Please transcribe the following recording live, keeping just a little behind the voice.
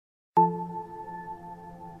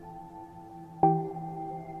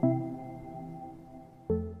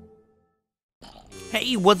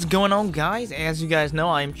Hey, what's going on, guys? As you guys know,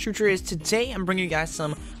 I'm TrueTriz. Today, I'm bringing you guys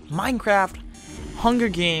some Minecraft Hunger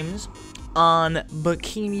Games on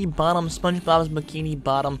Bikini Bottom, Spongebob's Bikini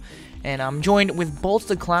Bottom, and I'm joined with Bolts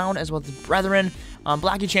the Clown as well as Brethren.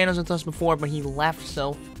 Blackie Chan was with us before, but he left.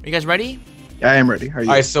 So, are you guys ready? Yeah, I am ready. How are you?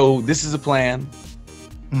 All right, so this is a plan.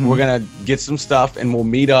 We're gonna get some stuff, and we'll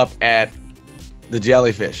meet up at the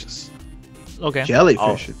jellyfishes. Okay.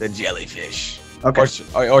 Jellyfish. The jellyfish.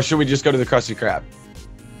 Okay. Or should we just go to the Krusty Krab?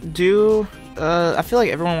 I feel like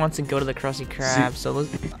everyone wants to go to the Krusty Krab. So let's,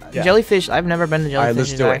 Yeah. Jellyfish. I've never been to jellyfish. All right,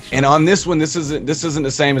 let's do it. And on this one, this isn't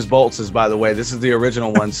the same as Bolts's, by the way. This is the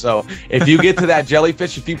original one. So if you get to that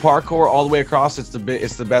jellyfish, if you parkour all the way across, it's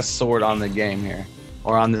the best sword on the game here,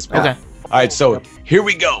 or on this map. Okay. All right, so here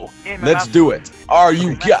we go. Let's do it. Are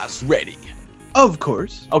you guys ready? Of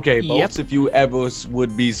course. Okay, Yep. Bolts, if you ever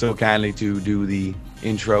would be so kindly to do the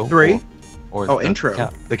intro. 3. Or Oh, intro.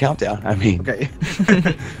 The countdown, I mean. Okay.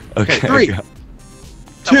 Okay. 3,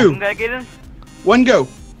 2, 1, go.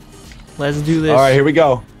 Let's do this. All right, here we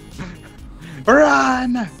go.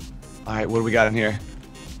 Run. All right, what do we got in here?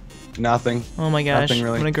 Nothing. Oh my gosh. Nothing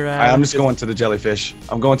really. I'm gonna grab. All right, I'm just going to the jellyfish.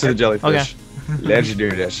 I'm going to the jellyfish. Okay. Let's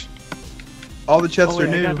do this. All the chests are I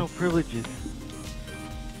got new. no privileges.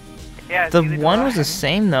 The one was the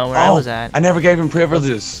same though where I was at. I never gave him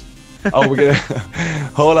privileges. Oh, we're gonna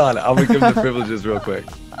hold on. I'm gonna give him the privileges real quick.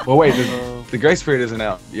 Well, wait, the grace period isn't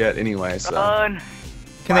out yet, anyway. So.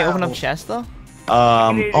 Can they open up chests though?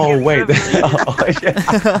 Oh wait. Oh,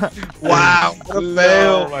 yeah. Wow. What a Oh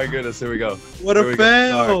fail. my goodness. Here we go. What Here a we go.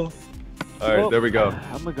 fail. All right, there we go.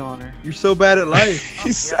 I'm a goner. You're so bad at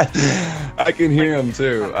life. I can hear him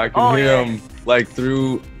too. I can hear him like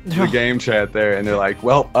through the game chat there, and they're like,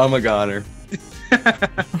 "Well, I'm a goner."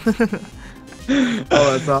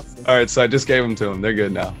 Oh, that's awesome. All right, so I just gave them to him. They're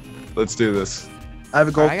good now. Let's do this. I have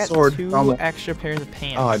a gold I got sword. 2 extra pairs of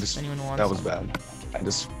pants. Oh, I if just anyone wants that was some. bad. I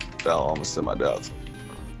just fell almost to my death.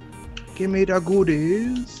 Give me the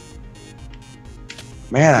goodies.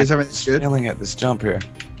 Man, You guys I'm have anything good? failing at this jump here.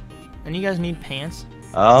 And you guys need pants?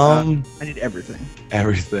 I need everything.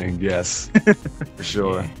 Everything, yes, for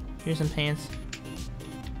sure. Here. Here's some pants.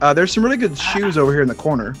 There's some really good shoes over here in the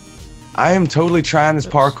corner. I am totally trying this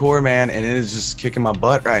parkour, man, and it is just kicking my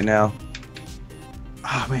butt right now.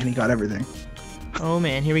 Oh man, he got everything. Oh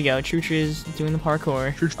man, here we go. TrueTriz doing the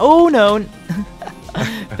parkour. True- Oh no!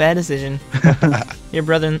 Bad decision. Here,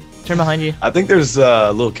 brother, turn behind you. I think there's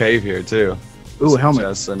a little cave here too. Ooh, a Some helmet.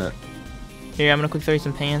 chests in it. Here, I'm gonna quick throw you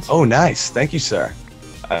some pants. Oh, nice. Thank you, sir.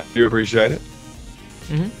 I do appreciate it.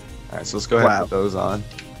 Mhm. All right, so let's go ahead and Wow. put those on.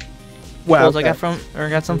 Wow. I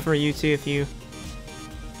got some for you too if you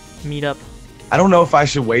meet up. I don't know if I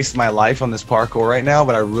should waste my life on this parkour right now,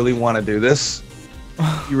 but I really want to do this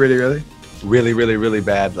You really? really, really, really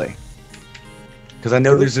badly. Because I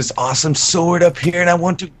know there's this awesome sword up here, and I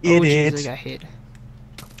want to get Oh, jeez, I it. got hit.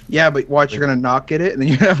 Yeah, but watch, you're gonna not get it, and then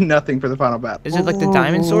you have nothing for the final battle. Is it like the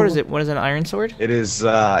diamond sword? Is it what is it, an iron sword? It is.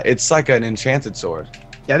 It's like an enchanted sword.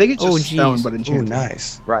 Yeah, I think it's Oh, just stone, jeez. but Oh, enchanted.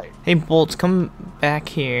 nice. Right. Hey, Bolts, come back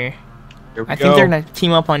here. Here we I go. think they're gonna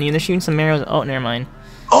team up on you. They're shooting some arrows. Oh, never mind.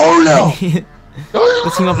 Oh no!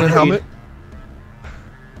 Let's team up with Helmet. you.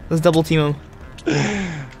 Let's double team them.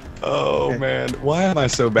 Oh Okay. man, why am I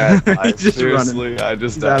so bad? He's just Seriously, I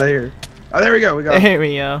just He's out of died. here. Oh, there we go. We got him. There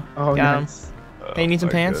we go. Oh, got him. nice. Hey, you need some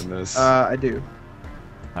my pants? goodness. I do.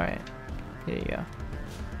 All right. Here you go.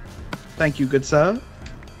 Thank you, good sir.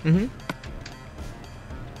 Mhm.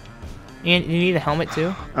 And you need a helmet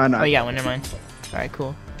too? No. Oh, you got one. Never mind. All right,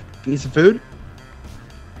 cool. You need some food?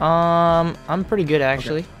 I'm pretty good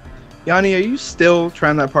actually. Yanni, are you still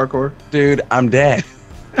trying that parkour? Dude, I'm dead.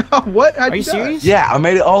 What? How'd Are you die? serious? Yeah, I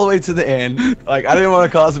made it all the way to the end. Like, I didn't want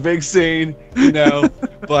to cause a big scene, you know,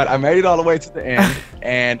 but I made it all the way to the end.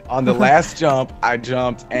 And on the last jump, I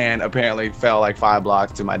jumped and apparently fell like 5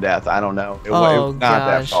 blocks to my death. I don't know. It was not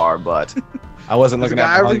that gosh. far, but I wasn't There's a looking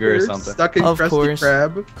guy at the over hunger or here something. stuck in Of Krusty course.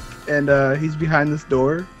 Krab, and he's behind this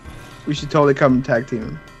door. We should totally come and tag team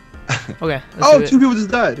him. Okay. Let's Oh, do it. 2 people just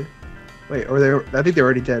died. Wait, or they? I think they're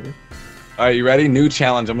already dead. All right, you ready? New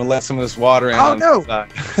challenge. I'm going to let some of this water in. Oh, on no. the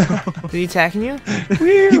side. Is he attacking you?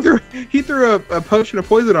 he threw a potion of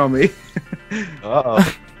poison on me.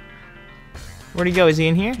 Uh-oh. Where'd he go? Is he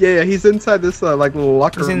in here? Yeah, he's inside this like little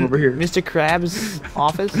locker He's room in over here. Mr. Krabs'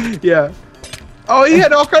 office. Yeah. Oh, he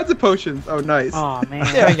had all kinds of potions. Oh, nice. Oh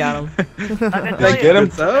man. There, I got him. Did I get him?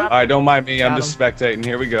 Good stuff. All right, don't mind me. I'm Got just spectating.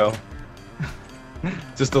 Here we go.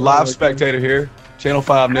 Just a live my spectator here. Channel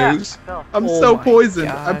 5 News. I'm Oh so my poisoned.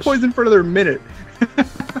 I'm gosh. poisoned for another minute.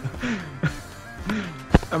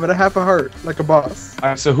 I'm at a half a heart, like a boss. All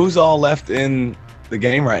right, so who's all left in the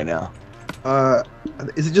game right now?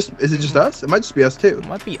 Is it just us? It might just be us too. It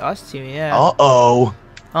might be us too, yeah. Uh-oh.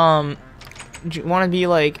 Do you want to be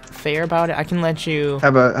like fair about it? I can let you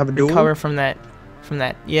Have a duel. recover from that.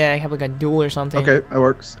 Yeah, have like a duel or something. Okay, that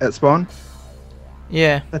works. At spawn.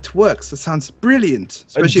 Yeah. That works. That sounds brilliant,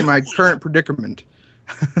 especially in my current predicament.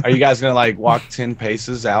 Are you guys gonna like walk 10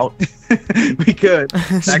 paces out? We could.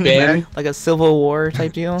 Spin, Like a Civil War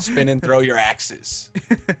type deal. spin and throw your axes.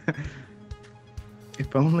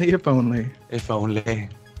 If only, if only. If only.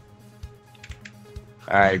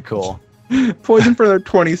 All right, cool. Poison for another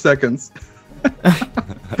 20 seconds.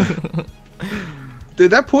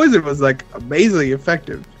 Dude, that poison was like amazingly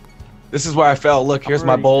effective. This is where I fell. Look, here's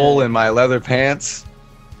my Already bowl dead. and my leather pants.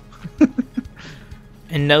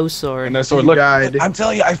 And no sword. And no sword. You Look, died. I'm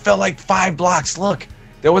telling you, I fell like 5 blocks. Look,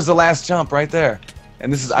 there was the last jump right there.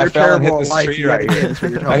 And this is, I You're fell and hit terrible this at life. tree You gotta right get here. this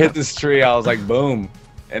what you're I talking hit this tree. I was like, boom.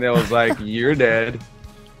 And it was like, you're dead.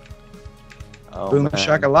 Oh, Boom man.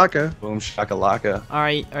 shakalaka. Boom shakalaka.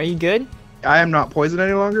 Alright, are you good? I am not poisoned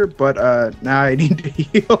any longer, but now I need to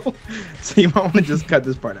heal. So you might want to just cut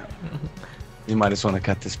this part out. You might just want to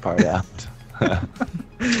cut this part out.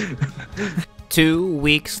 2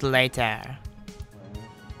 weeks later.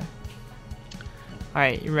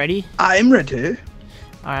 Alright, you ready? I'm ready. Alright,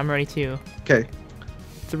 I'm ready too. Okay.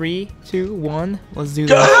 3, 2, 1. Let's do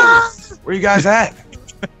Go! this. Where you guys at?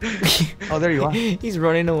 Oh, there you are. He's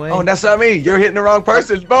running away. Oh, that's not me. You're hitting the wrong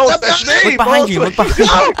person. Bones, that's me. Look behind you. Bones, Look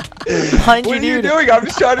behind you. Behind What are you, you dude. doing? I'm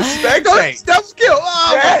just trying to spectate. Stop skill.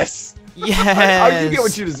 Oh, Yes. Yes. Oh, you get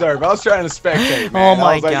what you deserve. I was trying to spectate, man. Oh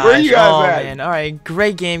my I was like, gosh. where you guys Oh at? man. Alright,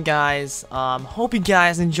 great game guys. Hope you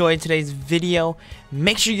guys enjoyed today's video.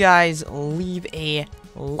 Make sure you guys leave a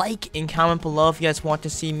like and comment below if you guys want to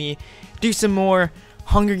see me do some more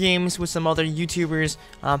Hunger Games with some other YouTubers.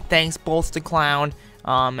 Thanks both to Clown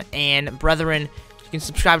and Brethren. You can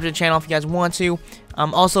subscribe to the channel if you guys want to.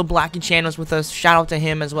 Also, Blackie Chan was with us. Shout out to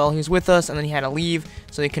him as well. He was with us, and then he had to leave,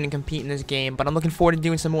 so he couldn't compete in this game. But I'm looking forward to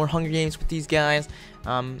doing some more Hunger Games with these guys.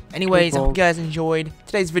 Anyways, I hope you guys enjoyed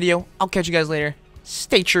today's video. I'll catch you guys later.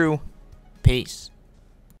 Stay true. Peace.